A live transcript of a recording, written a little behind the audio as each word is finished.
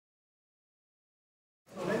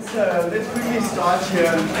let's quickly start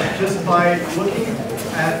here just by looking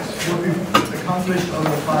at what we've accomplished over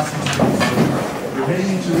the past 6 weeks. We're heading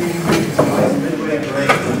into reading week, it's a nice midway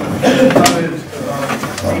break. We've covered about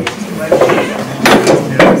 18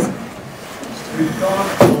 lectures. We've gone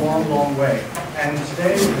a long, long way. And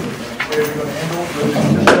today, we're going to end off with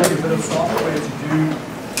just a bit of software to do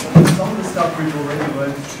some of the stuff we've already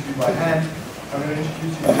learned to do by hand. I'm going to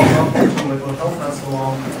introduce you to a software tool that will help us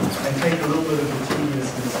along and take a little bit of the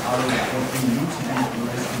tediousness out of what we need to do for the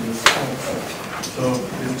rest of this course. So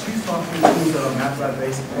there's 2 software tools that are MATLAB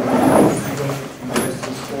based. As we go through the rest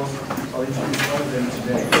of this course, I'll introduce one of them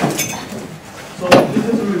today. So this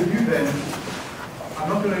is a review then. I'm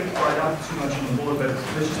not going to write out too much on the board, but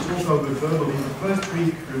let's just talk over it verbally. The first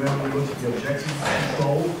week, remember, we looked at the objectives of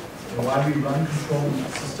control and why we run control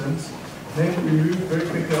systems. Then we moved very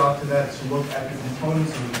quickly after that to look at the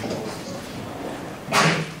components of the control system.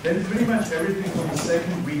 Then pretty much everything from the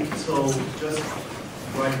second week till just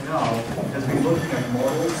right now has been looking at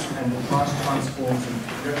models and the class transforms and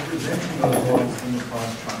representing those models in the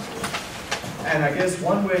class transforms. And I guess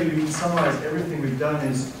one way you can summarize everything we've done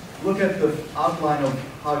is look at the outline of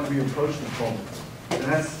how we approach the problem. And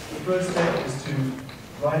that's the first step is to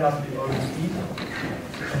write out the ODE.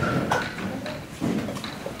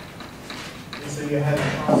 So you have a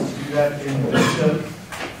chance to do that in vector.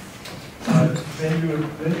 Then you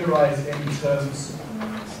linearize any terms.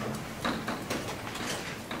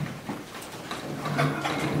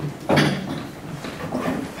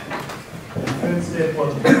 The third step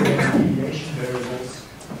was deviation variables.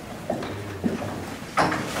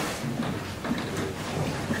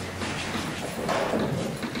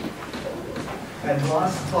 And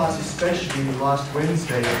last class, especially last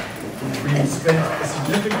Wednesday, we spent a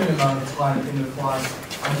significant amount of time in the class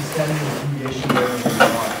understanding what deviation variables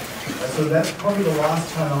are. So that's probably the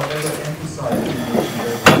last time I'll ever emphasize deviation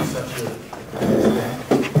variables in such a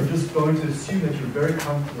extent. We're just going to assume that you're very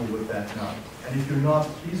comfortable with that now. And if you're not,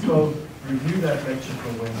 please go review that lecture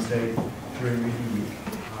from Wednesday during reading week.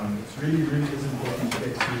 It's really, really is important to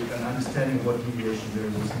get to an understanding of what deviation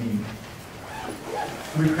variables mean.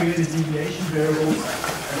 We created deviation variables,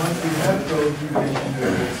 and once we have those deviation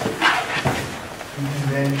variables, we can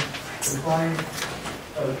then define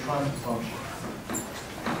a transfer function.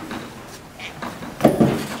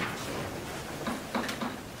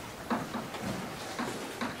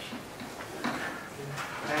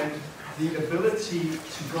 And the ability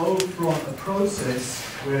to go from a process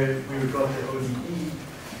where we've got the ODE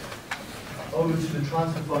over to the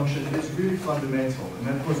transfer function is really fundamental. And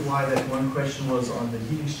that was why that one question was on the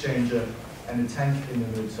heat exchanger and the tank in the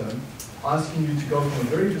midterm, asking you to go from a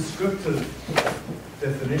very descriptive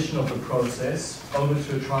definition of the process over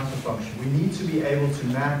to a transfer function. We need to be able to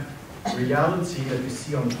map reality that we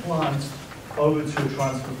see on the plant over to a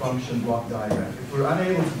transfer function block diagram. If we're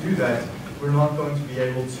unable to do that, we're not going to be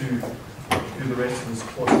able to do the rest of this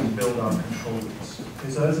course and build our control loops. Okay,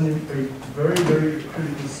 so that's a very, very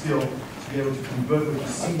critical skill to be able to convert what you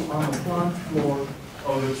see on the plant floor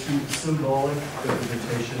over to symbolic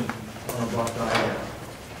representation on a block diagram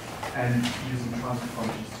and using transfer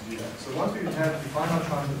functions to do that. So once we have defined our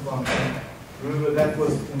transfer function, remember that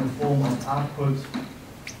was in the form of output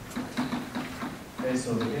S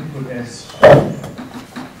over input S,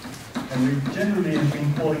 and we generally have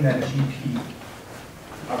been calling that GP,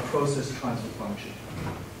 our process transfer function.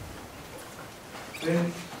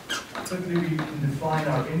 Then quickly we can define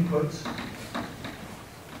our inputs.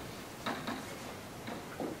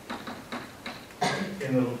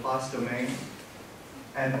 In the Laplace domain,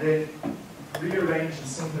 and then rearrange and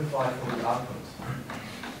simplify for the output.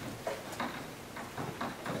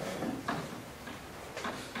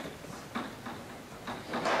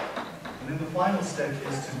 And then the final step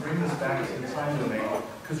is to bring this back to the time domain,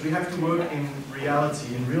 because we have to work in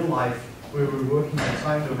reality, in real life, where we're working in the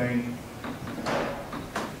time domain.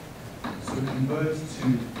 So we convert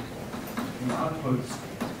to the output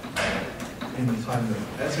in the time domain.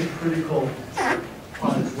 That's a critical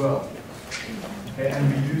part as well. Okay, and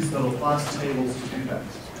we use the Laplace tables to do that.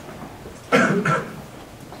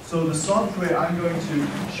 So the software I'm going to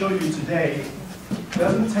show you today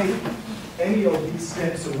doesn't take any of these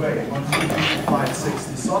steps away. 1, 2, 3, 4, 5, 6.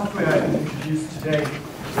 The software I introduced today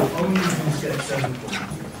will only do step 7 for you.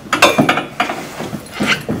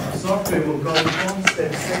 The software will go from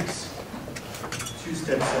step 6 to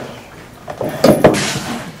step 7.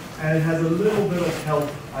 And it has a little bit of help,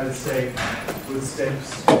 I would say, with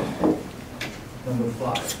steps number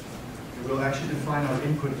 5. We will actually define our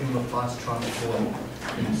input in Laplace transform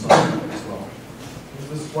in the software as well.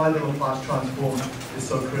 This is why the Laplace transform is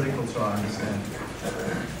so critical to our understanding.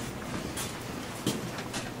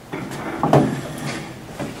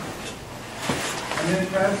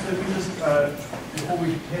 perhaps let me just, before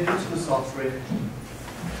we head into the software,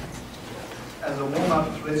 as a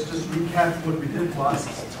warm-up, let's just recap what we did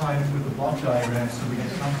last time with the block diagram so we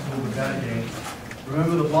get comfortable with that again.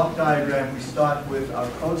 Remember the block diagram, we start with our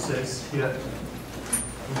process here.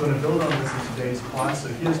 We're going to build on this in today's class. So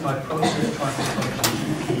here's my process transfer function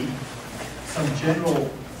GP, some general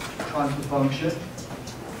transfer function.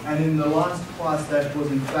 And in the last class, that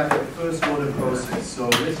was in fact a first order process. So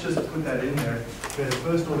let's just put that in there. We had a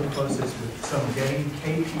first order process with some gain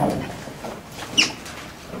KP.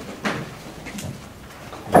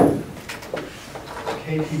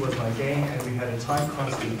 KP was my gain, and we had a time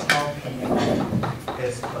constant tau p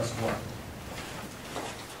s plus 1.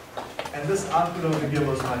 And this output over here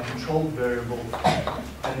was my controlled variable,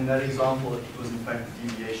 and in that example, it was in fact the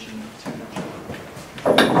deviation temperature.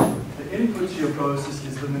 The input to your process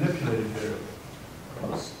is the manipulated variable.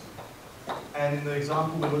 And in the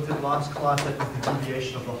example we looked at last class, that was the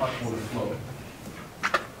deviation of the hot water flow.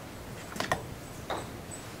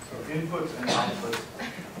 So input and output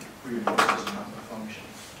for your process transfer function.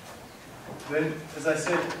 Then, as I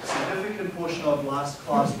said, a significant portion of last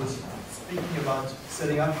class was speaking about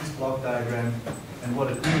setting up this block diagram and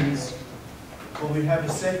what it means. Well, we have a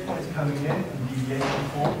set point coming in deviation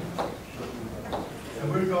form.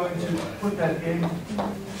 And we're going to put that in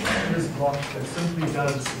this block that simply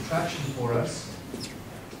does subtraction for us.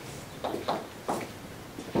 So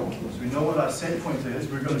we know what our set point is.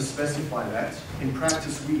 We're going to specify that. In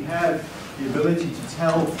practice, we have the ability to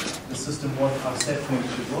tell the system what our set point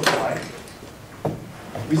should look like.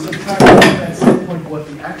 We subtract from that set point what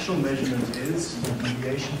the actual measurement is, the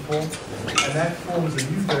deviation form, and that forms a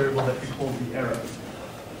new variable that we call the error.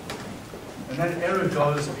 And that error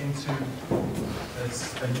goes into a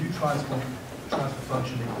new transfer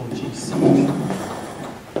function we call GC.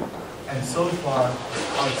 And so far,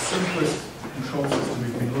 our simplest control system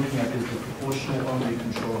we've been looking at is the proportional only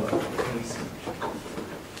controller, AC.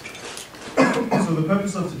 So the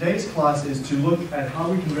purpose of today's class is to look at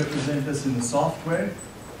how we can represent this in the software.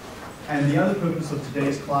 And the other purpose of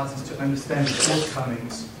today's class is to understand the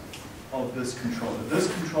shortcomings of this controller. This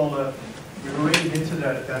controller, we've already hinted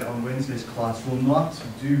at that on Wednesday's class, will not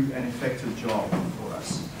do an effective job for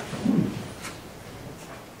us.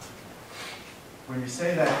 When we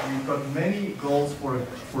say that, we've got many goals for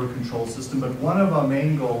a control system, but one of our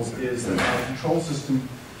main goals is that our control system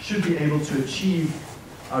should be able to achieve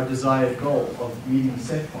our desired goal of meeting the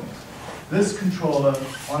set point. This controller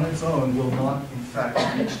on its own will not, in fact,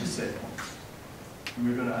 reach the set point. And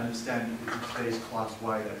we're going to understand in today's class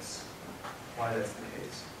why that's the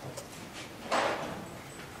case.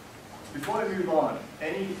 Before I move on,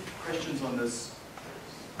 any questions on this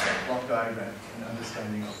block diagram and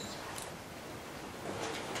understanding of it?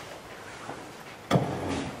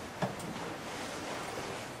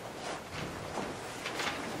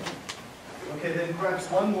 Okay, then perhaps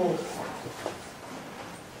one more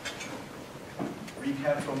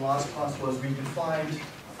recap from last class was we defined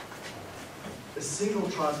a single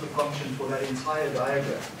transfer function for that entire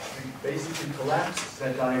diagram. We basically collapsed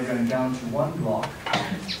that diagram down to one block.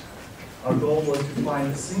 Our goal was to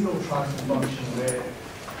find a single transfer function where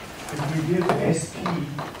if we give SP,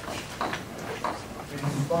 we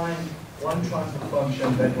can find one transfer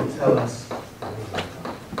function that will tell us T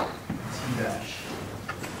dash.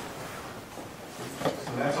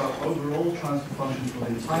 So that's our overall transfer function for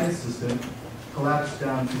the entire system, collapsed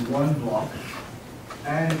down to one block.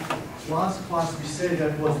 And last class we said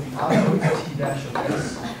that was the output T dash of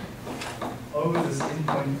S over this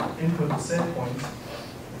input set point.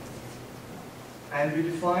 And we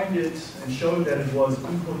defined it and showed that it was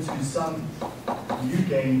equal to some new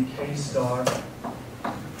gain K star,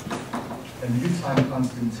 a new time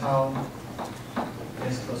constant tau,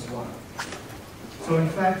 S plus 1. So in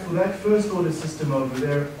fact, for that first order system over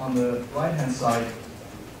there on the right-hand side,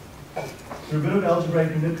 through a bit of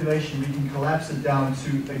algebraic manipulation, we can collapse it down to,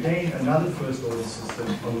 again, another first order system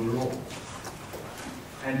overall.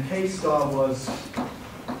 And K star was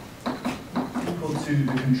equal to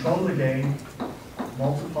the controller gain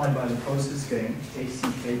multiplied by the process gain, KC,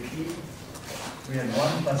 KP. We had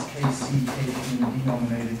 1 plus KC, KP in the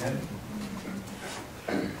denominator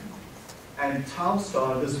here. And tau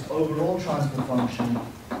star, this overall transfer function,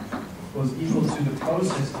 was equal to the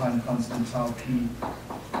process time constant tau p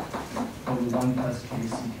over 1 plus KC,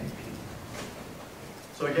 KP.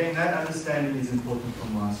 So again, that understanding is important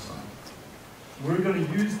from last time. We're going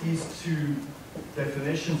to use these two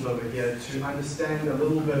definitions over here to understand a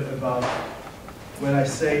little bit about when I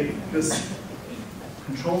say this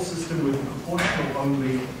control system with proportional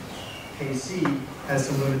only KC has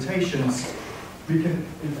some limitations. we can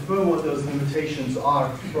infer what those limitations are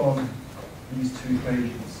from these two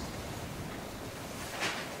equations.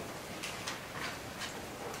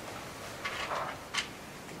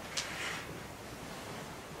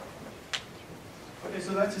 Okay,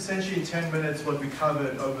 so that's essentially in 10 minutes what we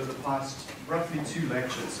covered over the past roughly 2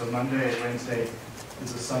 lectures. So Monday and Wednesday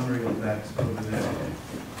is a summary of that over there.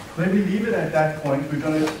 When we leave it at that point, we're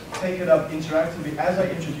going to take it up interactively. As I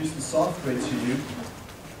introduce the software to you,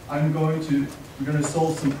 we're going to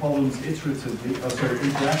solve some problems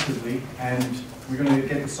interactively, and we're going to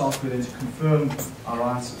get the software then to confirm our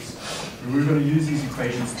answers. And we're going to use these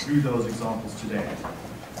equations through those examples today.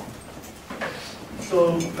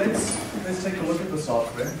 So let's take a look at the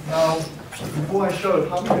software. Now, before I show it,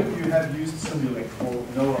 how many of you have used Simulink or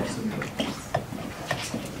know of Simulink?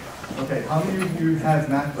 Okay, how many of you have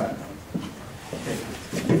MATLAB? Okay,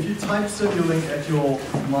 if you type Simulink at your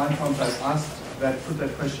command prompt, I put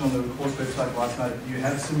that question on the course website last night. Do you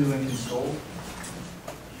have Simulink installed?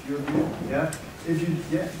 Few of you? Yeah?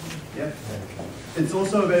 Yeah. It's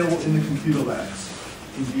also available in the computer labs,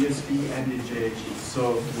 in BSB and in JHE.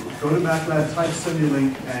 So go to MATLAB, type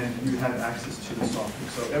Simulink, and you have access to the software.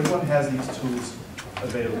 So everyone has these tools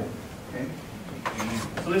available. Okay?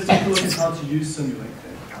 So let's take a look at how to use Simulink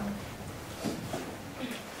then.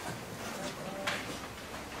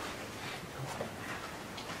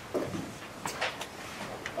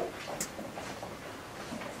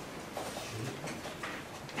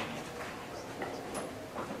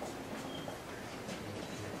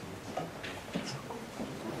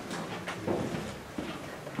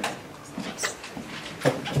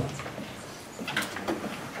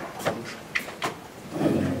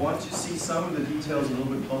 Some of the details a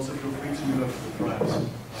little bit closer, feel free to move up to the front.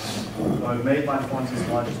 So I've made my font as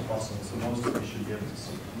large as possible, so most of you should be able to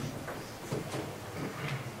see.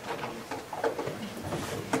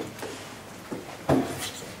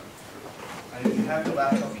 And if you have the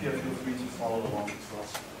laptop here, feel free to follow along as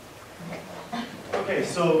well. Okay,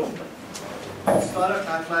 so start at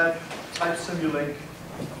MATLAB, type Simulink,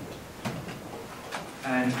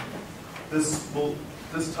 and this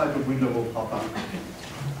type of window will pop up.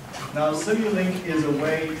 Now, Simulink is a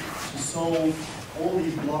way to solve all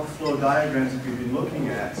these block flow diagrams that we've been looking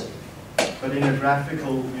at, but in a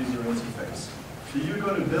graphical user interface. So you're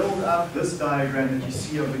going to build up this diagram that you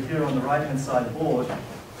see over here on the right-hand side board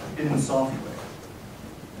in the software.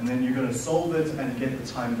 And then you're going to solve it and get the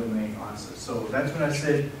time domain answer. So that's when I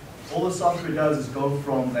said all the software does is go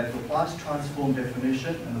from that Laplace transform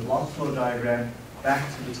definition and the block flow diagram back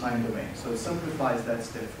to the time domain. So it simplifies that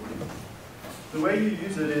step for you. The way you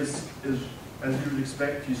use it is, as you would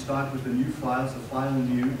expect, you start with a new file, so file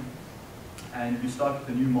new, and you start with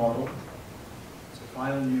a new model. So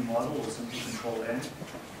file new model, or simply Control N.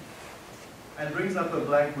 And it brings up a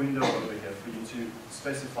blank window over here for you to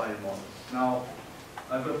specify your model. Now,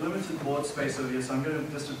 I've got limited board space over here, so I'm going to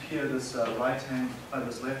disappear this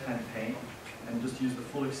this left-hand pane, and just use the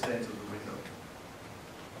full extent of the window.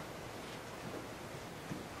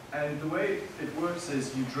 And the way it works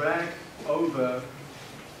is you drag over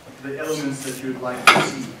the elements that you'd like to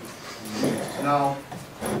see. Now,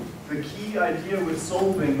 the key idea with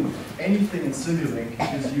solving anything in Simulink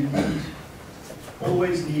is you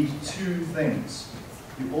always need 2 things.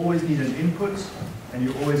 You always need an input, and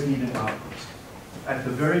you always need an output. At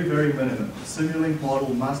the very, very minimum, the Simulink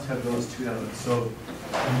model must have those 2 elements. So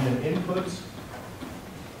you need an input,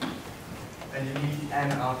 and you need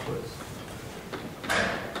an output.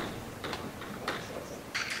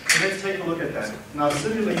 Let's take a look at that. Now,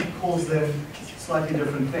 Simulink calls them slightly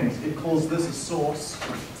different things. It calls this a source,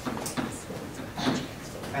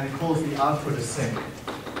 and it calls the output a sink.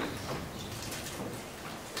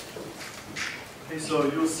 Okay,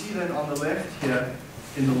 so you'll see then on the left here,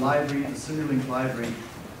 in the library, the Simulink library,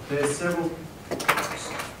 there's several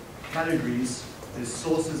categories. There's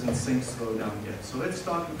sources and sinks low down here. So let's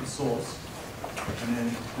start with the source. And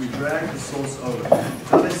then we drag the source over.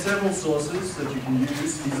 Now there's several sources that you can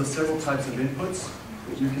use. These are several types of inputs.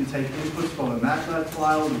 You can take inputs from a MATLAB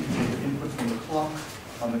file, you can take input from the clock,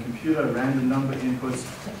 on the computer, random number inputs.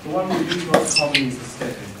 The one we use most commonly is the step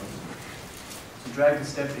input. So drag the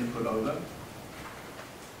step input over.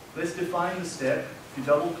 Let's define the step. If you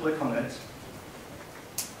double click on it,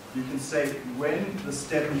 you can say when the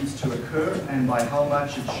step needs to occur and by how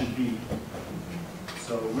much it should be.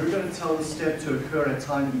 So we're going to tell the step to occur at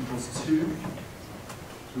time equals 2.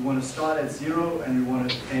 We want to start at 0 and we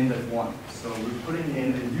want to end at 1. So we're putting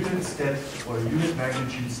in a unit step or a unit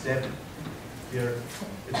magnitude step here.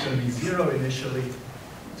 It's going to be 0 initially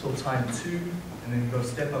until time 2, and then go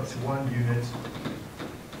step up to 1 unit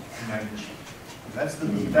magnitude. That's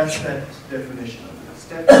that definition of it.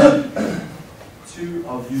 Step 2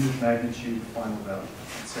 of unit magnitude final value.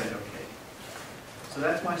 Let's say okay. So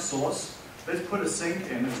that's my source. Let's put a sink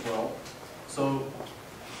in as well. So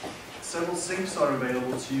several sinks are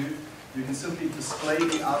available to you. You can simply display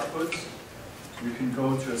the output. You can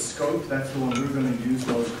go to a scope. That's the one we're going to use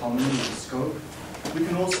most commonly, the scope. We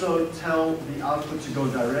can also tell the output to go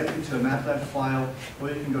directly to a MATLAB file, or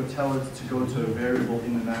you can go tell it to go to a variable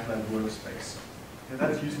in the MATLAB workspace. Okay,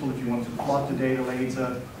 that's useful if you want to plot the data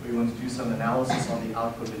later, or you want to do some analysis on the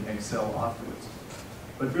output in Excel afterwards.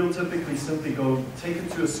 But we'll typically simply go take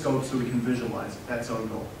it to a scope so we can visualize it. That's our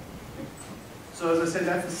goal. So as I said,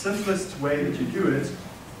 that's the simplest way that you do it.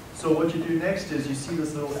 So what you do next is you see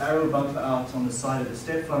this little arrow bump out on the side of the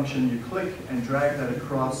step function. You click and drag that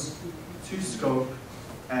across to scope,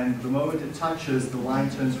 and the moment it touches, the line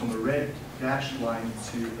turns from a red dashed line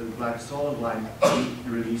to the black solid line.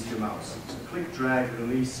 You release your mouse. So click, drag,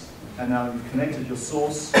 release, and now you've connected your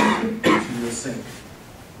source to your sink.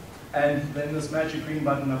 And then this magic green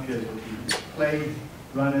button up here is what you play,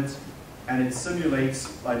 run it, and it simulates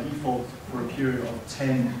by default for a period of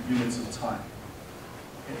 10 units of time.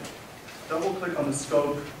 Okay. Double click on the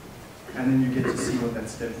scope, and then you get to see what that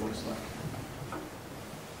step looks like.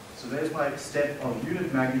 So there's my step of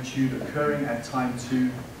unit magnitude occurring at time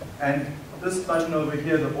 2. And this button over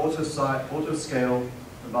here, the auto scale,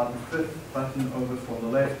 about the 5th button over from the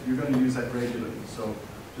left, you're going to use that regularly. So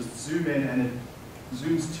just zoom in, and it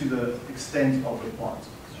zooms to the extent of the plot,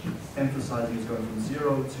 emphasizing it's going from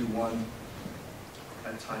 0 to 1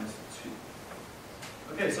 at times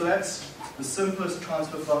 2. Okay, so that's the simplest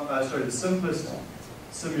the simplest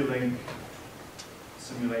Simulink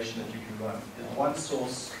simulation that you can run. Is one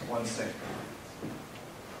source, one sink.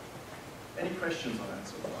 Any questions on that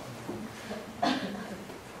so far?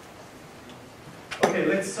 Okay,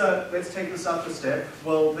 let's take this up a step.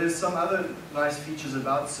 Well, there's some other nice features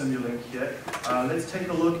about Simulink here. Let's take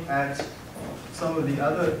a look at some of the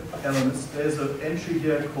other elements. There's an entry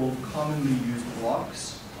here called commonly used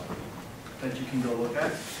blocks that you can go look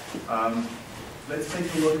at. Let's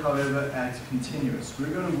take a look, however, at continuous. We're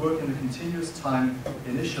going to work in the continuous time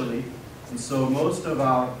initially, and so most of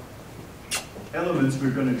our elements we're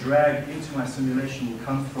going to drag into my simulation will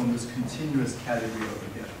come from this continuous category over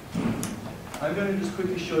here. I'm going to just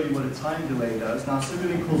quickly show you what a time delay does. Now,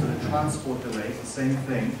 Simulink calls it a transport delay. It's the same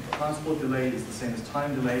thing. Transport delay is the same as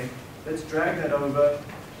time delay. Let's drag that over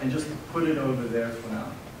and just put it over there for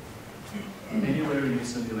now. Anywhere in your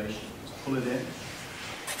simulation. Just pull it in.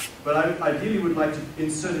 But I ideally would like to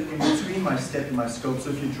insert it in between my step and my scope.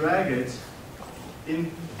 So if you drag it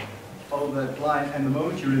in over that line, and the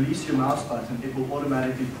moment you release your mouse button, it will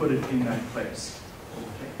automatically put it in that place.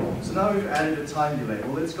 Okay. So now we've added a time delay.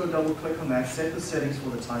 Well, let's go double click on that, set the settings for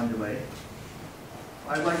the time delay.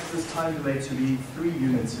 I'd like this time delay to be 3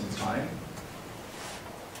 units in time.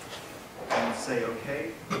 And say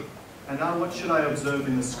OK. And now what should I observe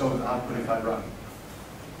in the scope output if I run?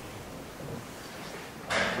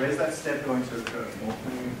 Where's that step going to occur?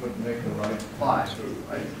 Make the right 5.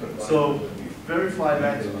 Right? So verify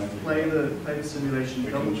that, play the simulation,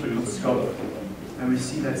 double click on scope, and we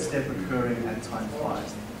see that step occurring at time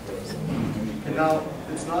 5. And now,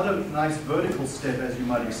 it's not a nice vertical step as you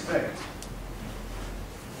might expect.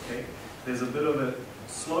 Okay? There's a bit of a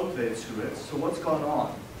slope there to it. So what's gone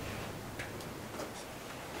on?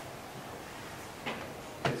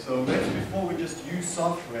 Okay, so before we just use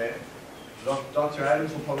software, Dr.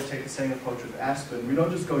 Adams will probably take the same approach with Aspen. We don't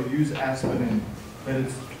just go use Aspen and let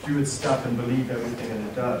it do its stuff and believe everything that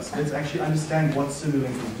it does. Let's actually understand what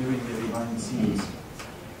Simulink is doing here behind the scenes.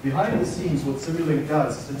 Behind the scenes, what Simulink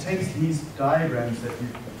does is it takes these diagrams that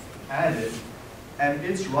you've added, and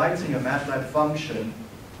it's writing a MATLAB function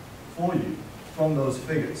for you from those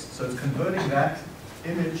figures. So it's converting that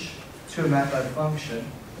image to a MATLAB function,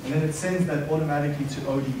 and then it sends that automatically to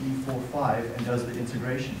ODE45 and does the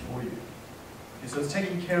integration for you. Okay, so it's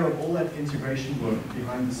taking care of all that integration work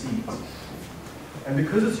behind the scenes. And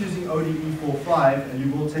because it's using ODE45, and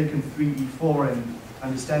you've all taken 3E4 and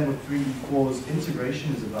understand what 3E4's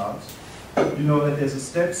integration is about, you know that there's a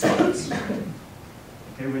step size.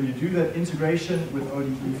 Okay, when you do that integration with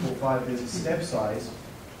ODE45, there's a step size.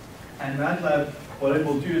 And MATLAB, what it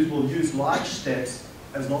will do is we'll use large steps.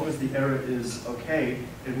 As long as the error is okay,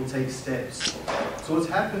 it will take steps. So what's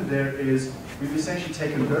happened there is we've essentially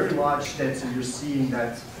taken very large steps, and you're seeing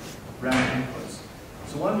that round inputs.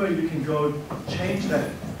 So one way you can go change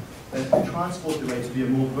that transport delay to be a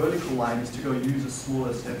more vertical line is to go use a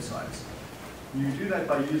smaller step size. You do that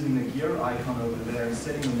by using the gear icon over there and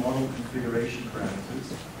setting the model configuration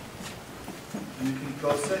parameters. And you can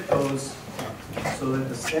go set those so that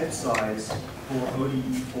the step size for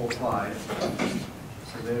ODE45,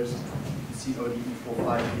 so there's, you can see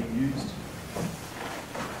ODE45 being used.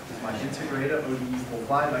 This is my integrator,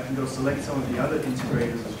 ODE45. I can go select some of the other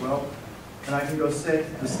integrators as well. And I can go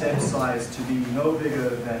set the step size to be no bigger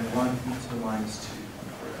than 1 e to the minus 2.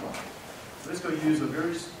 So let's go use a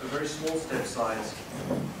very small step size.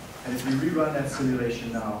 And if we rerun that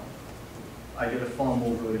simulation now, I get a far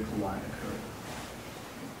more vertical line occurring.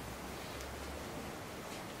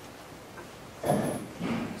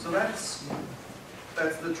 So that's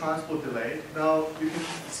the transport delay. Now you can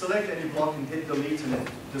select any block and hit delete and it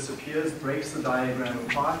disappears, breaks the diagram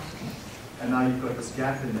apart, and now you've got this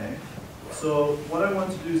gap in there. So what I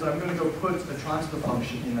want to do is I'm going to go put a transfer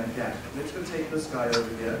function in that gap. Let's go take this guy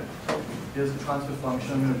over here. Here's the transfer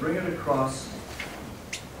function. I'm going to bring it across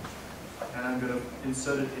and I'm going to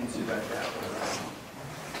insert it into that gap.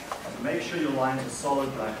 So make sure your lines are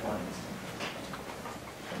solid black lines.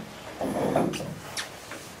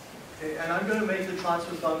 Okay, and I'm going to make the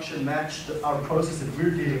transfer function match our process that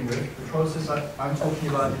we're dealing with. The process I'm talking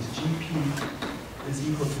about is GP is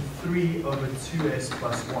equal to 3 over 2s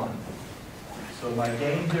plus 1. So my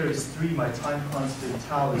gain here is 3, my time constant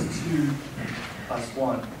tau is 2 plus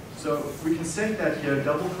 1. So we can set that here,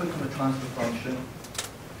 double click on the transfer function,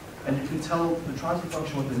 and you can tell the transfer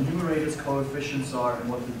function what the numerator's coefficients are and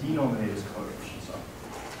what the denominator's coefficients are.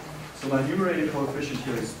 So my numerator coefficient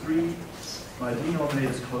here is 3, my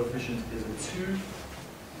denominator's coefficient is a 2 in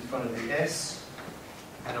front of the s,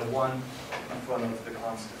 and a 1 in front of the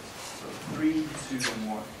constant. So 3, 2, and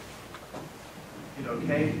 1. Hit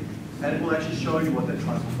OK. And it will actually show you what that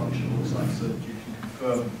transfer function looks like so that you can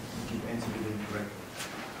confirm that you've entered it in correctly.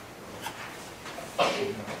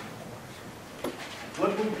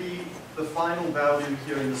 What will be the final value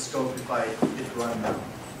here in the scope if I hit run now?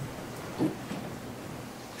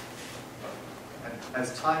 And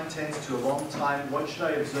as time tends to a long time, what should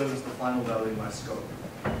I observe as the final value in my scope?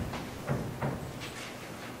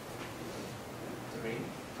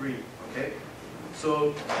 3, okay?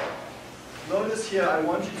 So notice here, I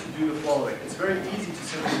want you to do the following. It's very easy to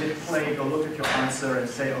simply hit play, go look at your answer, and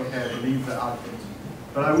say, okay, I believe the output.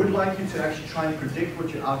 But I would like you to actually try and predict what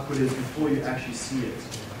your output is before you actually see it.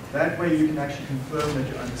 That way you can actually confirm that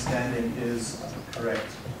your understanding is correct.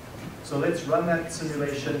 So let's run that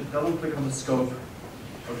simulation, double click on the scope.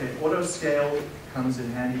 Okay, auto scale comes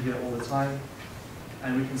in handy here all the time.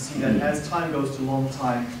 And we can see that as time goes to long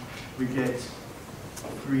time, we get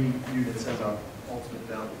 3 units as our ultimate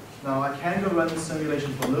value. Now I can go run the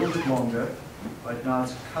simulation for a little bit longer. Right now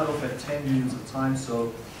it's cut off at 10 units of time,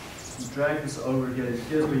 so you drag this over here.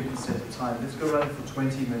 Here's where you can set the time. Let's go run it for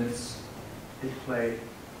 20 minutes, hit play,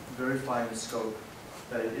 verify the scope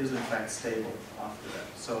that it is in fact stable after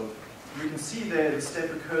that. So we can see there the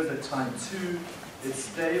step occurs at time 2, it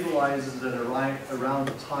stabilizes at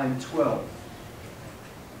around time 12.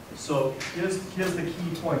 So here's the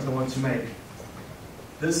key point I want to make.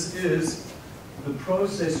 This is the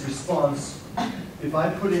process response. If I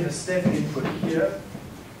put in a step input here,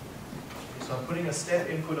 so I'm putting a step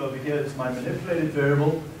input over here, it's my manipulated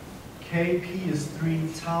variable, Kp is 3,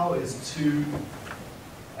 tau is 2,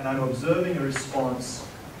 and I'm observing a response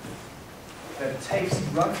that takes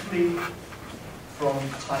roughly from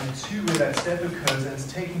time 2 where that step occurs, and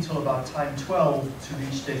it's taking till about time 12 to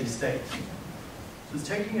reach steady state. So it's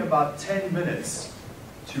taking about 10 minutes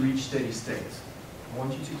to reach steady state. I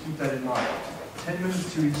want you to keep that in mind. 10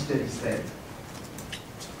 minutes to reach steady state.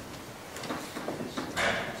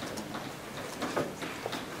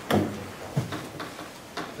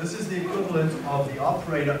 This is the equivalent of the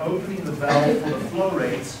operator opening the valve for the flow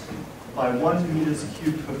rate by 1 meters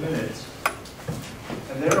cubed per minute.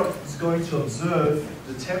 And there it's going to observe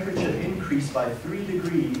the temperature increase by 3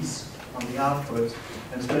 degrees on the output,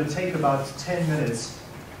 and it's going to take about 10 minutes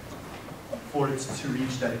for it to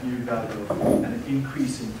reach that new value and an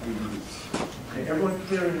increase in 3 degrees. Okay, everyone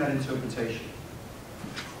clear in that interpretation?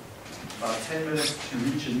 About 10 minutes to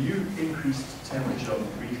reach a new increased temperature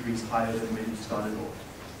of 3 degrees higher than when you started off.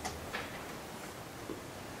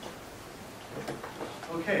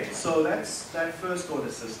 Okay, so that's that first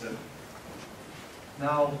order system.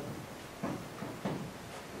 Now,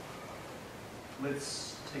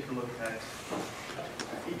 let's take a look at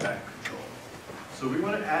feedback control. So we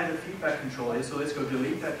want to add a feedback control here, so let's go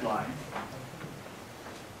delete that line.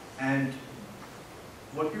 And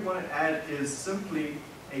what we want to add is simply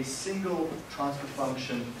a single transfer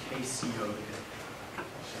function KC over here.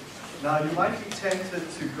 Now you might be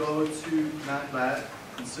tempted to go to MATLAB,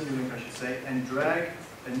 Simulink I should say, and drag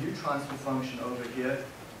a new transfer function over here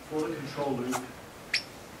for the control loop.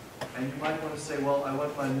 And you might want to say, well, I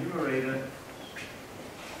want my numerator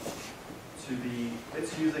to be,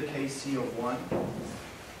 let's use a KC of 1.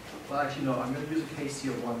 Well, actually, no, I'm going to use a KC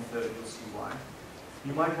of 1/3. You'll see why.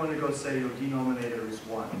 You might want to go say your denominator is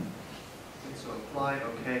 1. Okay, so apply,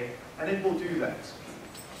 OK, and it will do that.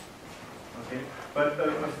 Okay, but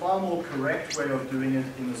a far more correct way of doing it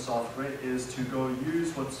in the software is to go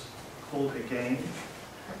use what's called a gain.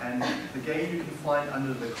 And the gain you can find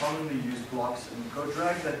under the commonly used blocks, and go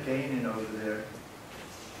drag that gain in over there,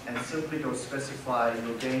 and simply go specify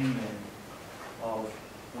your gain then of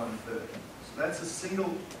 1/3. So that's a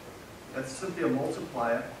single, that's simply a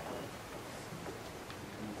multiplier.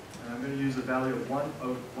 And I'm going to use a value of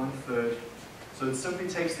 1/3. So it simply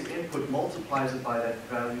takes the input, multiplies it by that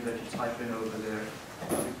value that you type in over there,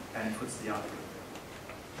 and puts the output there.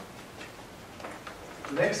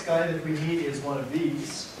 The next guy that we need is one of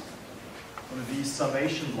these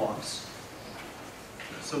summation blocks.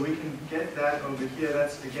 So we can get that over here.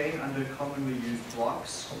 That's again under commonly used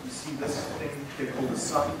blocks. You see this thing here called the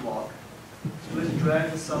sum block. So let's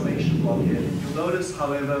drag the summation block in. You'll notice,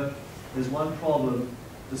 however, there's one problem.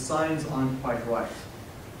 The signs aren't quite right.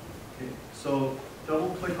 Okay. So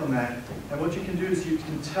double click on that. And what you can do is you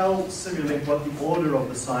can tell Simulink what the order of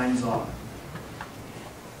the signs are.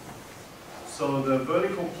 So the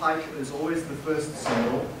vertical pipe is always the first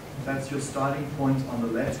symbol. That's your starting point on the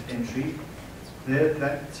left entry. There,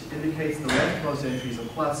 that indicates the leftmost entry is a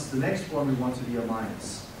plus. The next one we want to be a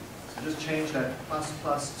minus. So just change that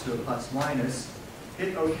plus to a plus minus.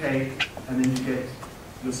 Hit OK, and then you get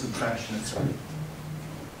the subtraction itself.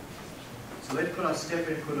 So let's put our step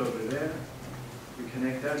input over there. We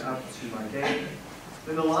connect that up to my gain.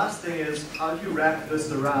 Then the last thing is, how do you wrap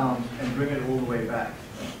this around and bring it all the way back?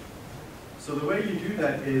 So the way you do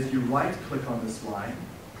that is you right-click on this line,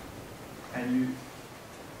 and you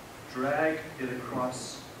drag it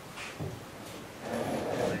across.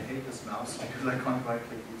 And I hate this mouse because I can't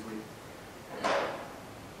right-click easily.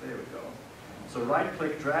 There we go. So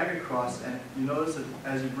right-click, drag across, and you notice that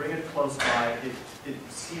as you bring it close by, it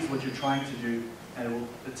sees what you're trying to do, and it will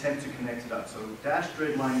attempt to connect it up. So dashed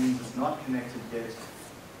red line means it's not connected yet.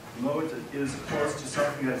 The moment it is close to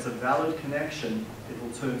something that's a valid connection, it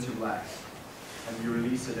will turn to black. And you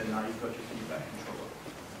release it, and now you've got your feedback controller.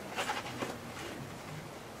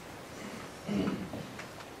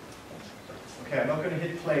 Okay, I'm not going to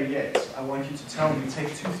hit play yet. I want you to tell me, take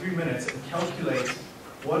 2-3 minutes and calculate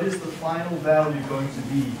what is the final value going to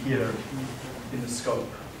be here in the scope.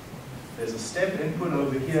 There's a step input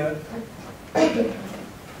over here.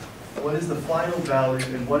 What is the final value,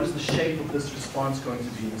 and what is the shape of this response going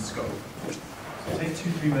to be in the scope? So take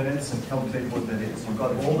 2-3 minutes and calculate what that is. You've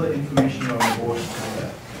got all the information on the board to do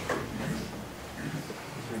that.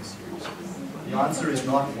 The answer is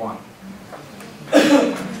not 1.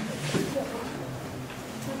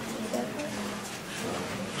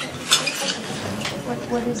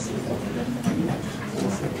 What is it?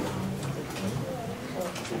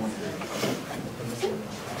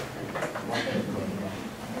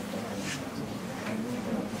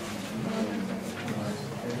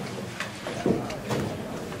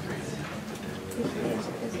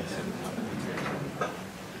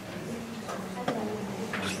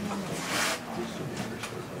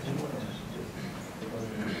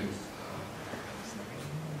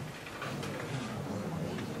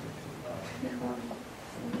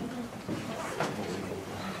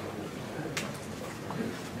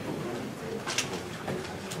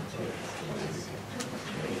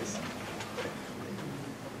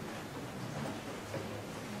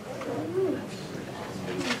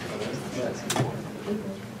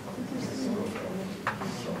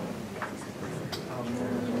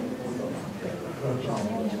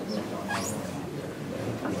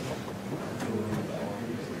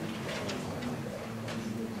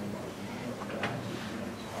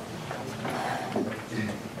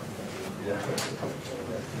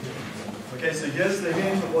 Okay, so here's the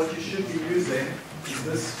hint of what you should be using, is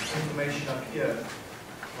this information up here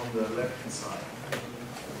on the left-hand side.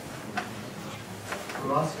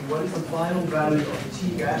 We're asking what is the final value of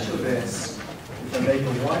T dash of S if I make a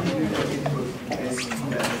 1-unit input S T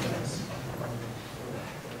dash of S.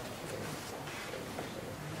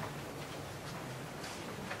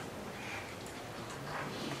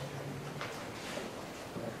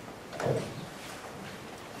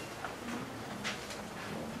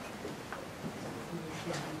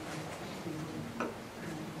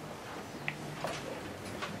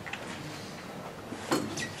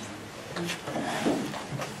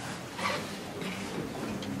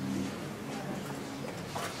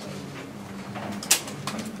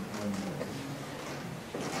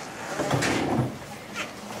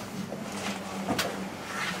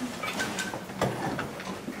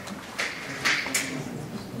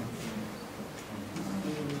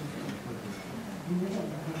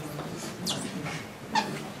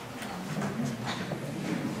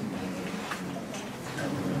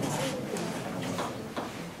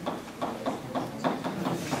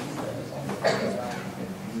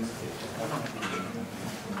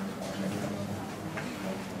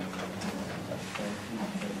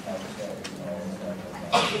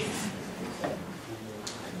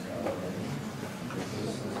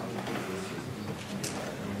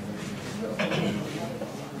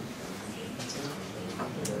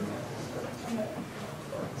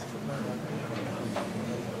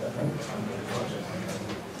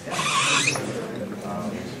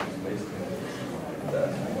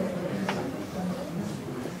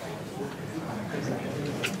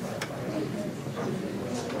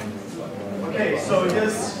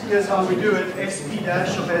 here's how we do it. SP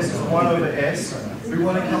dash of S is 1 over S. We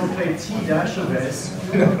want to calculate T dash of S.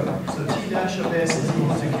 So T dash of S is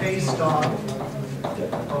equal to K star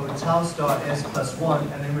over tau star S plus 1,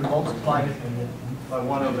 and then we multiply it by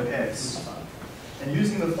 1 over S. And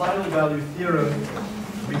using the final value theorem,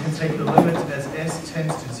 we can take the limit as S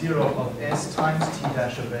tends to 0 of S times T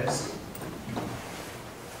dash of S.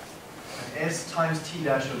 And S times T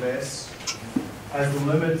dash of S, as the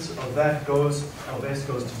limit of that goes, of S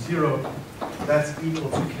goes to 0, that's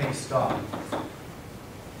equal to K star.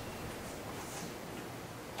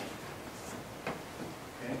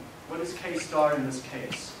 Okay. What is K star in this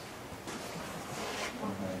case?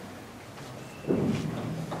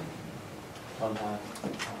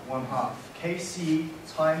 1/2. Kc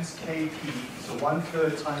times Kp, so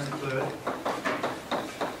 1/3 times a third,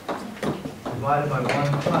 divided by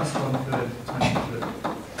 1 plus 1/3 times a third.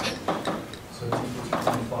 So it's equal to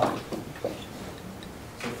 25.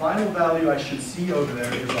 So final value I should see over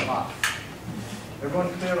there is 1/2. Everyone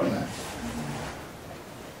clear on that?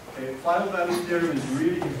 Okay, final value theorem is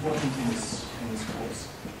really important in this course.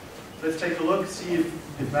 Let's take a look, see if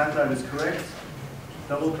MATLAB is correct.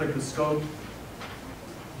 Double click the scope.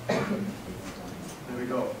 There we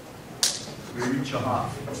go. We reach 1/2.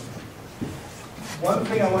 One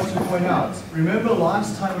thing I want to point out, remember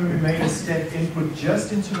last time when we made a step input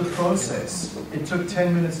just into the process, it took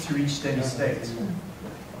 10 minutes to reach steady state.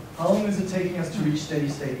 How long is it taking us to reach steady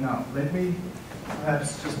state now? Let me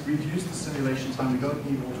perhaps just reduce the simulation time. We don't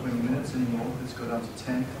need all 20 minutes anymore. Let's go down to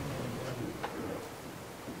 10.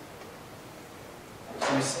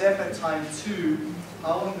 So we step at time 2.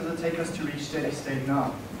 How long does it take us to reach steady state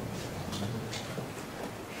now?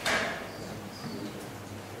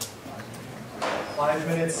 5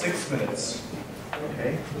 minutes, 6 minutes.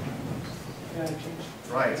 Okay.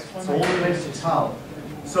 Right. It's all related to tau.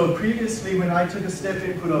 So previously, when I took a step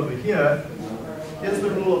input over here, here's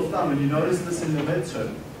the rule of thumb, and you notice this in the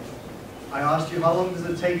midterm. I asked you how long does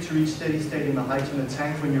it take to reach steady state in the height in the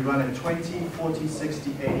tank when you run at 20, 40,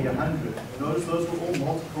 60, 80, 100. Notice those were all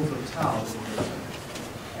multiples of tau.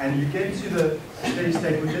 And you get to the steady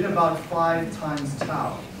state within about 5 times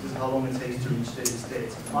tau. This is how long it takes to reach steady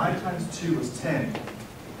state. 5 times 2 was 10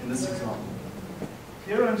 in this example.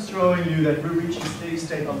 Here I'm showing you that we're reaching steady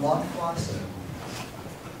state a lot faster.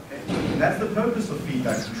 Okay? And that's the purpose of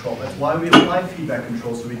feedback control. That's why we apply feedback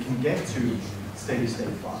control, so we can get to steady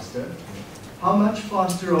state faster. How much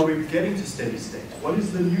faster are we getting to steady state? What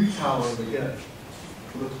is the new tau over here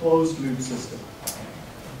for the closed loop system?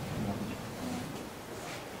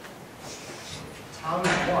 Tau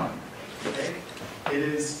is 1. Okay? It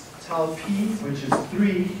is tau p, which is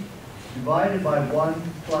 3, divided by 1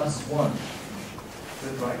 plus 1.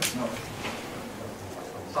 Is that right? No.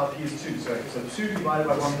 Tau p is 2, sorry. So 2 divided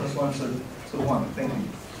by 1 plus 1, so 1. Thank you.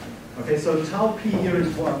 Okay, so tau p here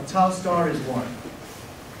is 1. Tau star is 1.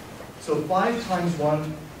 So 5 times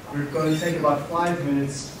 1, we're going to take about 5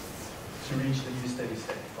 minutes to reach the new steady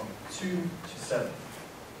state, from 2 to 7.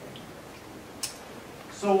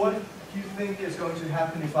 So what do you think is going to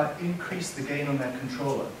happen if I increase the gain on that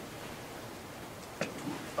controller?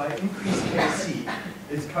 If I increase Kc,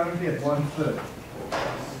 it's currently at 1/3.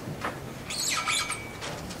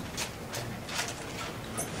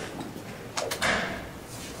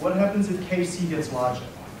 What happens if Kc gets larger?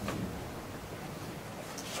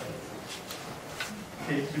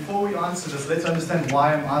 Okay, before we answer this, let's understand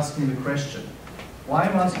why I'm asking the question. Why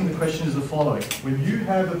I'm asking the question is the following. When you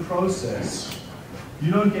have a process,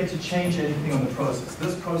 you don't get to change anything on the process.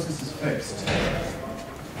 This process is fixed.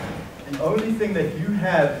 The only thing that you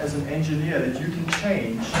have as an engineer that you can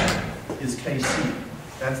change is Kc.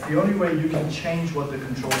 That's the only way you can change what the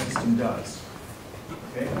control system does.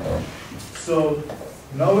 Okay? So,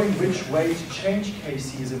 knowing which way to change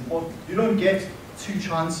Kc is important. You don't get 2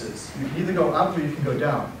 chances. You can either go up or you can go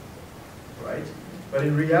down, right? But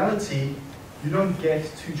in reality, you don't get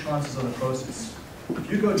 2 chances on a process. If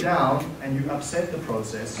you go down and you upset the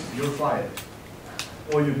process, you're fired.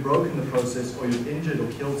 Or you've broken the process, or you've injured or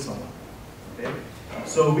killed someone. Okay?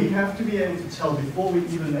 So we have to be able to tell before we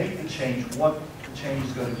even make the change what the change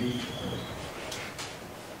is going to be.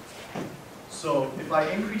 So if I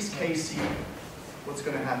increase Kc, what's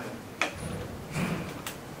going to happen?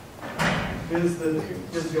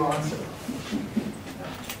 Here's your answer.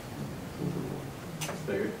 It's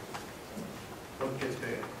bigger. What gets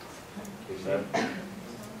bigger? K7.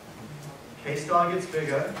 K star gets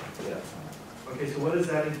bigger. Yeah. Okay, so what does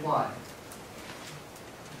that imply?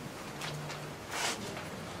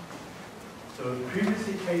 So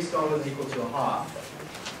previously K star was equal to 1/2.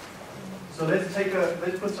 So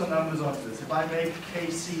let's put some numbers onto this. If I make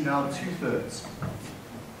Kc now 2/3,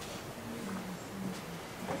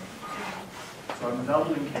 So I'm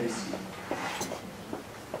doubling KC.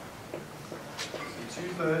 So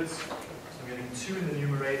 2/3, so I'm getting 2 in the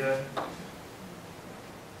numerator,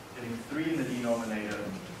 getting 3 in the denominator,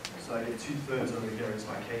 so I get 2/3 over here as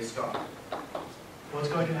my K star. What's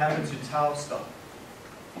going to happen to tau star?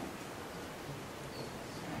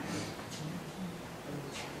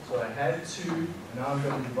 So I had 2, and now I'm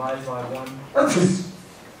going to divide by 1.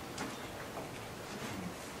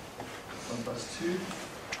 1 plus 2.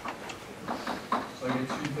 So I get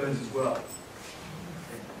 2/3 as well.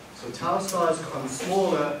 So tau star has gone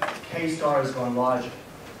smaller, K star has gone larger.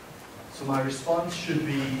 So my response should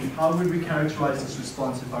be, how would we characterize this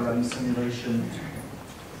response if I run the simulation?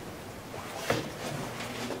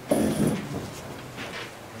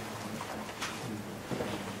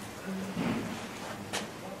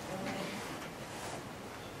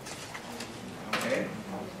 Okay,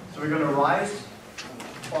 so we're going to rise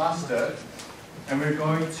faster, and we're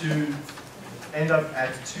going to end up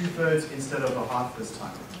at 2/3 instead of a half this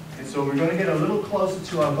time. Okay, so we're going to get a little closer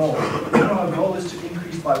to our goal. Our goal is to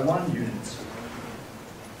increase by 1 unit.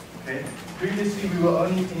 Okay? Previously, we were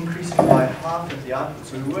only increasing by half at the output,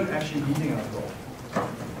 so we weren't actually meeting our goal.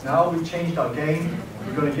 Now we've changed our gain.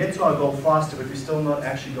 We're going to get to our goal faster, but we're still not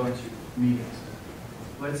actually going to meet it.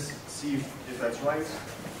 Let's see if that's right.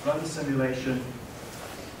 Run the simulation.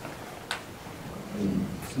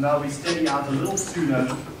 So now we steady out a little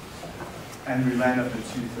sooner, and we land up at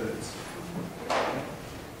 2/3.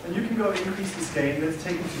 And you can go increase this gain. Let's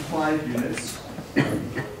take it to 5 units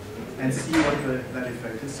and see what that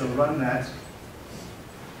effect is. So run that.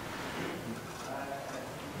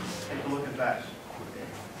 Take a look at that.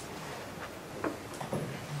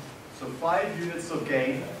 So 5 units of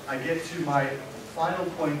gain. I get to my final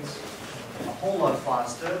point a whole lot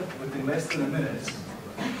faster, within less than a minute,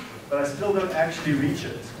 but I still don't actually reach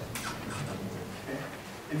it.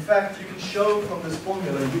 In fact, you can show from this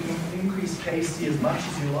formula you can increase KC as much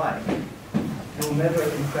as you like. You'll never,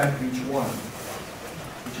 in fact, reach 1,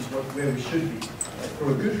 which is where we should be.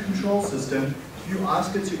 For a good control system, if you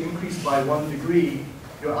ask it to increase by 1 degree,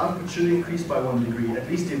 your output should increase by 1 degree, at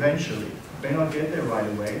least eventually. You may not get there right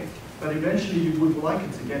away, but eventually you would like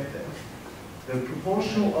it to get there. The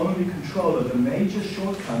proportional only controller, the major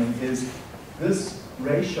shortcoming is this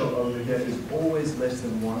ratio over here is always less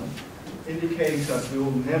than 1. Indicating to us we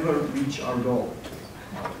will never reach our goal.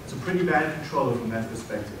 It's a pretty bad controller from that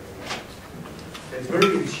perspective. It's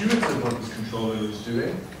very intuitive what this controller is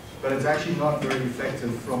doing, but it's actually not very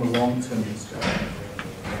effective from a long-term perspective.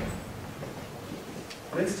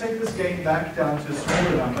 Let's take this gain back down to a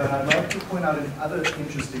smaller number, and I'd like to point out another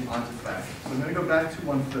interesting artifact. So I'm going to go back to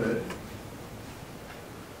 1/3.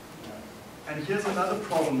 And here's another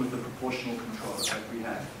problem with the proportional controller that we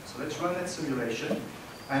have. So let's run that simulation.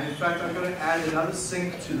 And in fact, I'm going to add another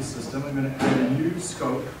sink to the system. I'm going to add a new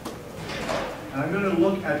scope. And I'm going to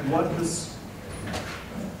look at what this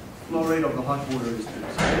flow rate of the hot water is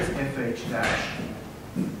doing. So there's FH dash.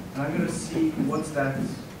 And I'm going to see what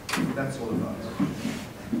that's all about.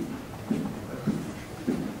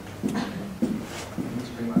 Let's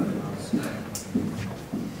bring my other mouse.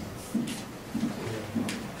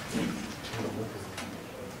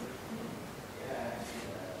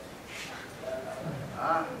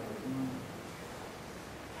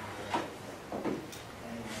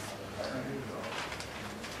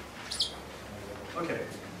 Okay,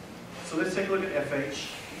 so let's take a look at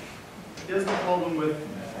FH. Here's the problem with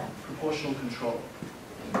proportional control.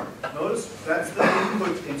 Notice that's the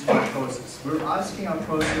input into our process. We're asking our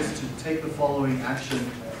process to take the following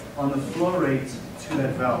action on the flow rate to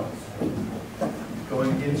that valve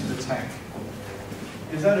going into the tank.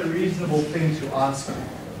 Is that a reasonable thing to ask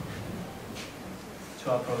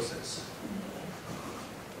to our process?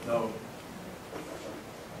 No.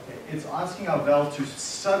 It's asking our valve to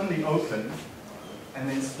suddenly open and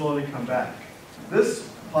then slowly come back. This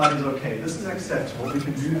part is okay. This is acceptable. We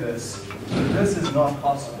can do this. But this is not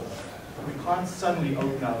possible. We can't suddenly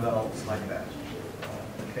open our valves like that.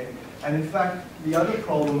 Okay? And in fact, the other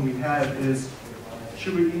problem we have is,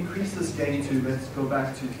 should we increase this gain to, let's go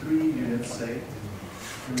back to 3 units, say,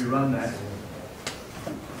 and we run that.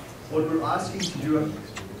 What we're asking to do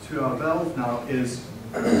to our valve now is,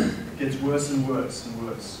 gets worse and worse and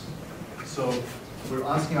worse. So we're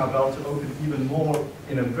asking our valve to open even more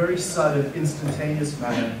in a very sudden, instantaneous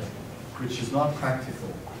manner, which is not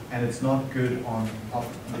practical, and it's not good on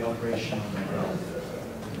the operation of the valve.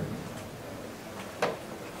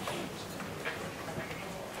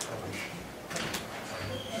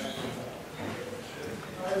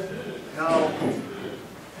 Now,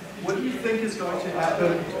 what do you think is going to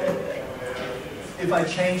happen if I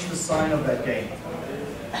change the sign of that gain?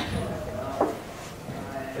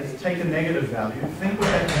 let's take a negative value. Think what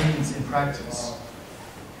that means in practice.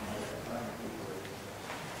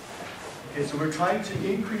 Okay, so we're trying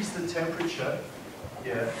to increase the temperature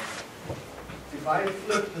here. If I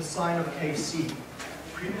flip the sign of Kc,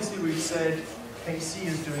 previously we've said Kc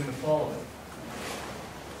is doing the following.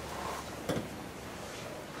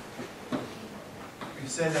 We've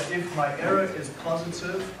said that if my error is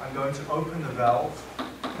positive, I'm going to open the valve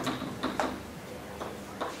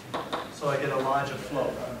so I get a larger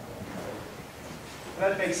flow.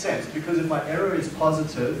 That makes sense, because if my error is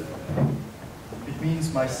positive, it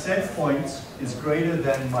means my set point is greater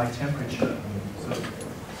than my temperature. So,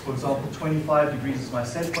 for example, 25 degrees is my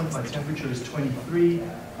set point, my temperature is 23.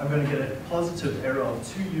 I'm going to get a positive error of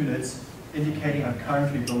 2 units, indicating I'm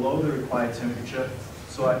currently below the required temperature.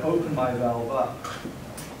 So I open my valve up,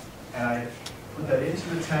 and I put that into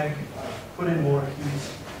the tank, put in more heat,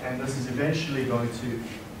 and this is eventually going to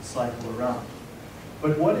cycle around.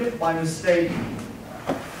 But what if by mistake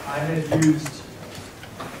I had used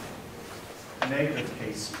negative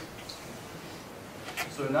Kc?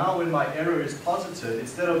 So now when my error is positive,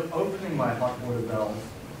 instead of opening my hot water valve,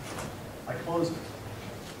 I close it.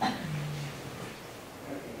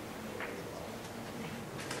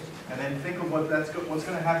 And then think of what's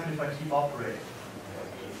going to happen if I keep operating.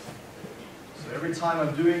 So every time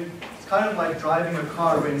I'm doing, it's kind of like driving a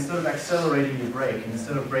car where instead of accelerating you brake, and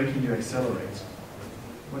instead of braking you accelerate.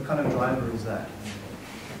 What kind of driver is that?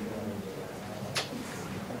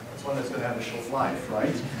 It's one that's going to have a short life,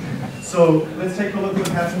 right? So let's take a look at what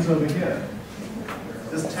happens over here.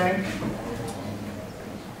 This tank,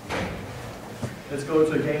 let's go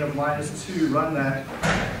to a gain of -2, run that.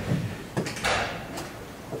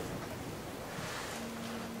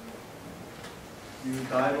 You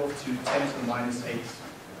dial to 10 to the -8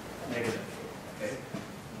 negative. Okay?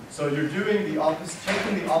 So you're doing the opposite,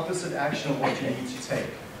 taking the opposite action of what you need to take.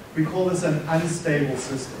 We call this an unstable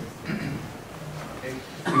system. Okay?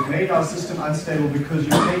 We've made our system unstable because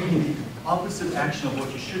you're taking the opposite action of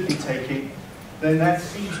what you should be taking. Then that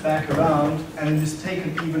feeds back around, and then just take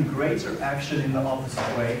an even greater action in the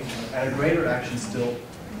opposite way, and a greater action still.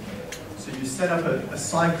 So you set up a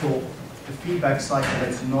cycle, a feedback cycle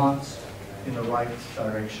that's not in the right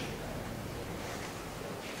direction.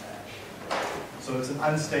 So it's an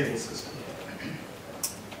unstable system.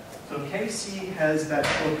 So Kc has that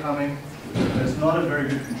shortcoming. It's not a very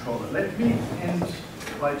good controller. Let me end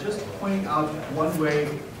by just pointing out one way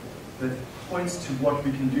that points to what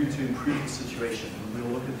we can do to improve the situation.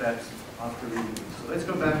 We'll look at that after reading this. So let's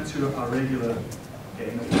go back to our regular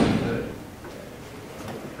game that we did.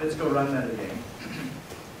 Let's go run that again.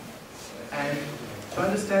 And to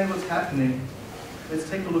understand what's happening, let's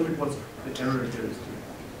take a look at what the error here is doing.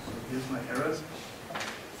 So here's my error.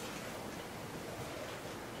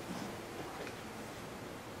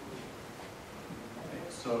 Okay,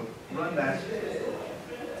 so run that.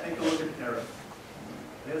 Take a look at error.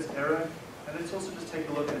 There's error. And let's also just take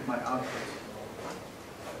a look at my output.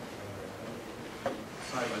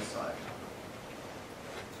 Side by side.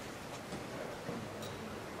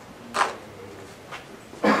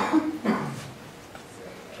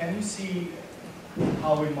 Can you see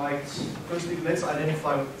how we might, firstly, let's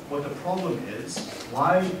identify what the problem is.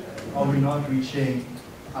 Why are we not reaching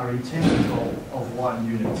our intended goal of 1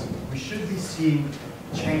 unit? We should be seeing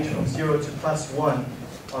change from 0 to +1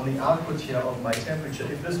 on the output here of my temperature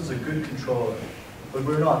if this was a good controller. But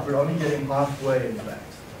we're not. We're only getting halfway, in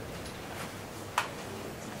fact.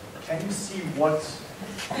 Can you see what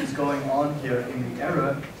is going on here in the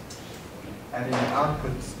error and in the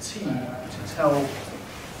output T to tell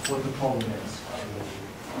what the problem is?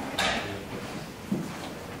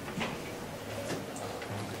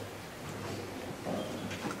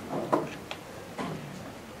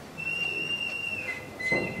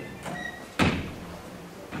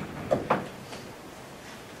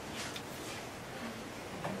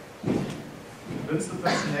 Convince the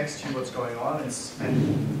person next to you what's going on,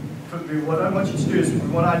 and what I want you to do is we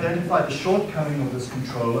want to identify the shortcoming of this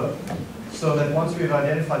controller, so that once we've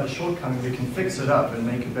identified the shortcoming, we can fix it up and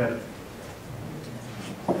make it better.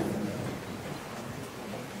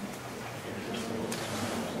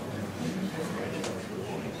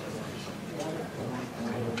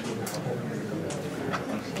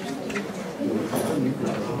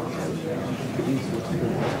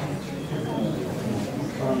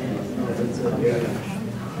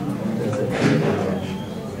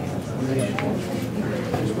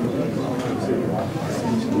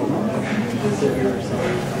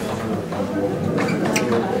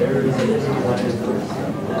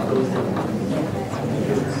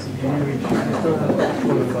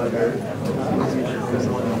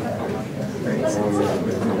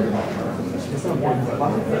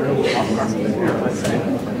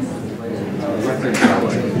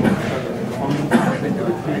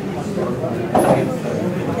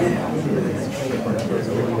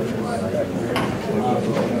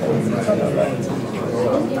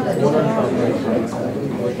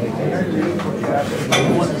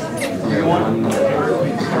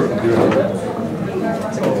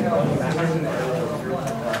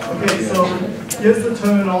 Okay, so here's the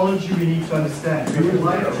terminology we need to understand. We would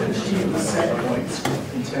like to achieve the set point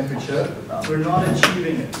in temperature. We're not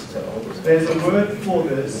achieving it. There's a word for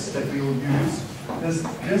this that we will use. This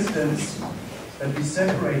distance that we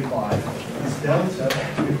separate by, this delta,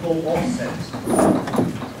 we call offset.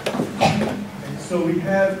 So we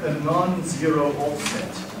have a non-zero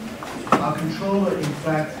offset. Our controller, in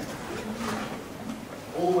fact,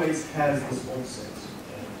 always has this offset.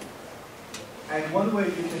 And one way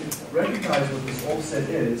you can recognize what this offset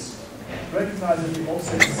is, recognize that the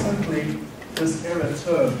offset is simply this error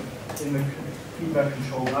term in the feedback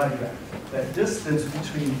control diagram. That distance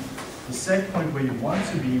between the set point where you want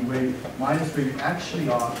to be minus where you actually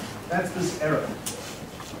are, that's this error.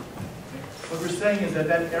 What we're saying is that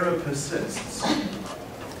that error persists.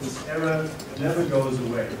 This error never goes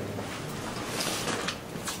away.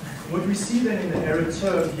 What we see then in the error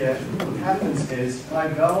term here, what happens is my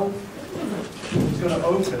valve is going to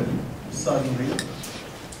open suddenly,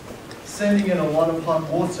 sending in a lot of hot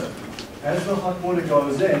water. As the hot water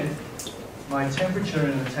goes in, my temperature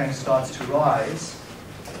in the tank starts to rise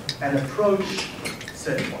and approach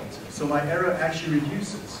set point. So my error actually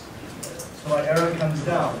reduces. So my error comes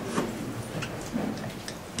down.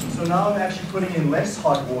 So now I'm actually putting in less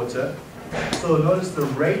hot water. So notice the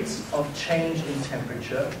rate of change in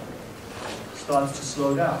temperature starts to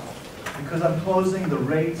slow down. Because I'm closing the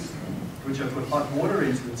rate which I put hot water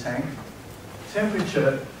into the tank,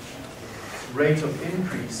 temperature rate of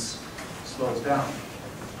increase slows down.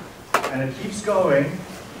 And it keeps going,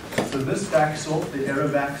 so this backs off, the error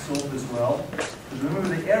backs off as well. Because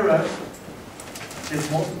remember, the error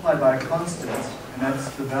gets multiplied by a constant, and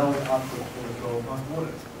that's the valve output for the flow of hot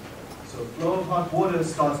water. So flow of hot water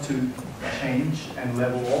starts to change and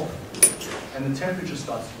level off, and the temperature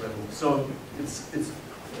starts to level. So it's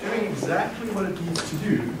doing exactly what it needs to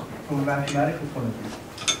do from a mathematical point of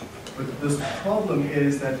view. But this problem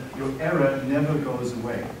is that your error never goes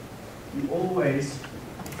away. You always,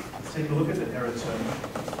 let's take a look at the error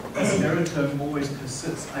term. This error term always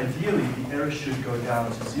persists. Ideally, the error should go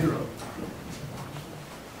down to 0.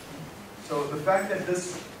 So the fact that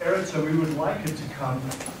this error term, we would like it to come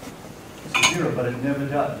to 0, but it never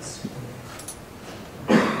does.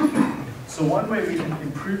 So one way we can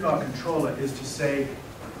improve our controller is to say,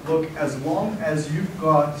 look, as long as you've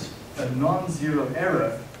got a non-zero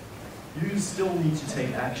error, you still need to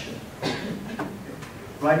take action.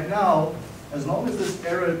 Right now, as long as this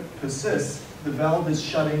error persists, the valve is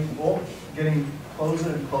shutting or getting closer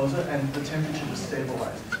and closer, and the temperature is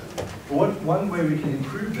stabilizing. But one way we can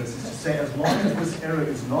improve this is to say, as long as this error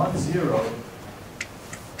is non-zero,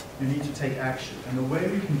 you need to take action. And the way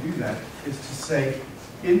we can do that is to say,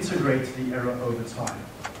 integrate the error over time.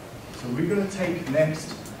 So we're going to take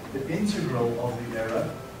next the integral of the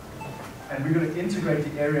error, and we're going to integrate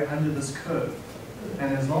the area under this curve.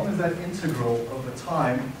 And as long as that integral over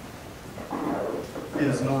time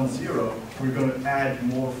is non-zero, we're going to add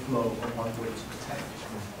more flow of hot water to the tank.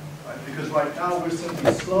 Right? Because right now we're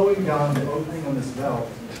simply slowing down the opening on this valve,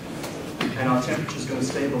 and our temperature is going to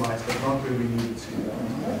stabilize, but not where we need it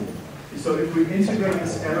to. So if we integrate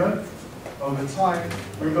this error over time,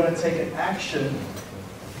 we're going to take an action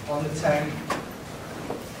on the tank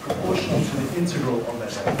proportional to the integral of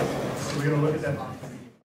that error. So we're going to look at that.